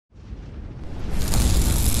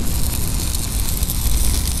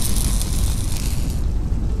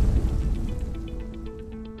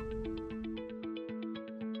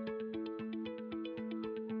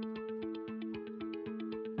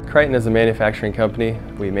KRYTON is a manufacturing company.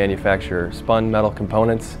 We manufacture spun metal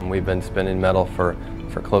components, and we've been spinning metal for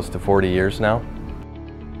close to 40 years now.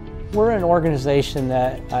 We're an organization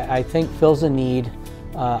that I think fills a need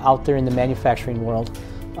out there in the manufacturing world.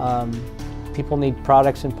 People need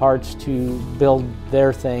products and parts to build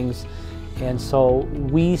their things, and so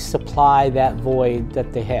we supply that void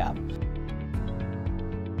that they have.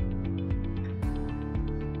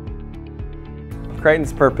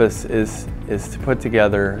 KRYTON's purpose is to put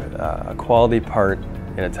together a quality part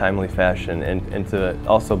in a timely fashion and to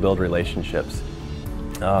also build relationships.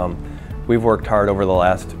 We've worked hard over the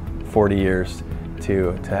last 40 years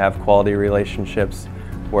to have quality relationships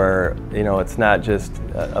where, you know, it's not just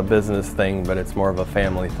a business thing, but it's more of a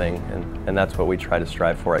family thing, and that's what we try to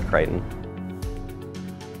strive for at KRYTON.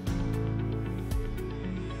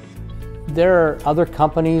 There are other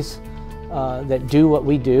companies that do what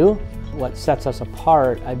we do. What sets us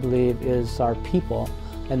apart, I believe, is our people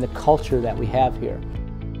and the culture that we have here.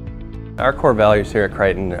 Our core values here at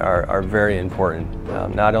KRYTON are very important,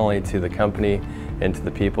 not only to the company and to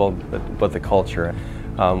the people, but the culture.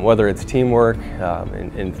 Whether it's teamwork,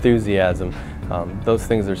 enthusiasm, those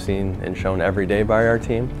things are seen and shown every day by our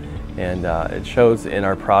team, and it shows in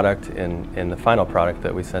our product and in the final product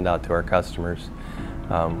that we send out to our customers.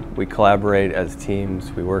 We collaborate as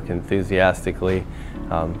teams, we work enthusiastically.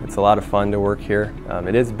 It's a lot of fun to work here.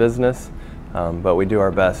 It is business, but we do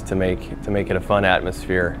our best to make it a fun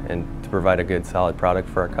atmosphere and to provide a good, solid product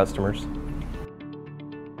for our customers.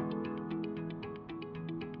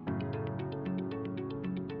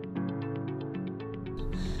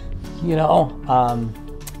 You know,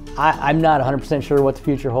 I'm not 100% sure what the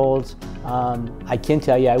future holds. I can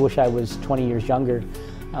tell you I wish I was 20 years younger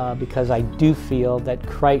because I do feel that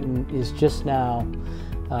KRYTON is just now,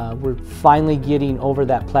 we're finally getting over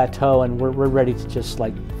that plateau and we're ready to just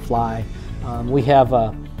like fly. We have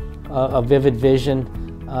a vivid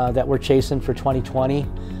vision that we're chasing for 2020,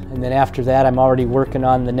 and then after that I'm already working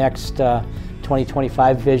on the next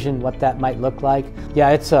 2025 vision, what that might look like.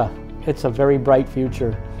 Yeah, it's a very bright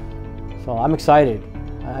future. So I'm excited.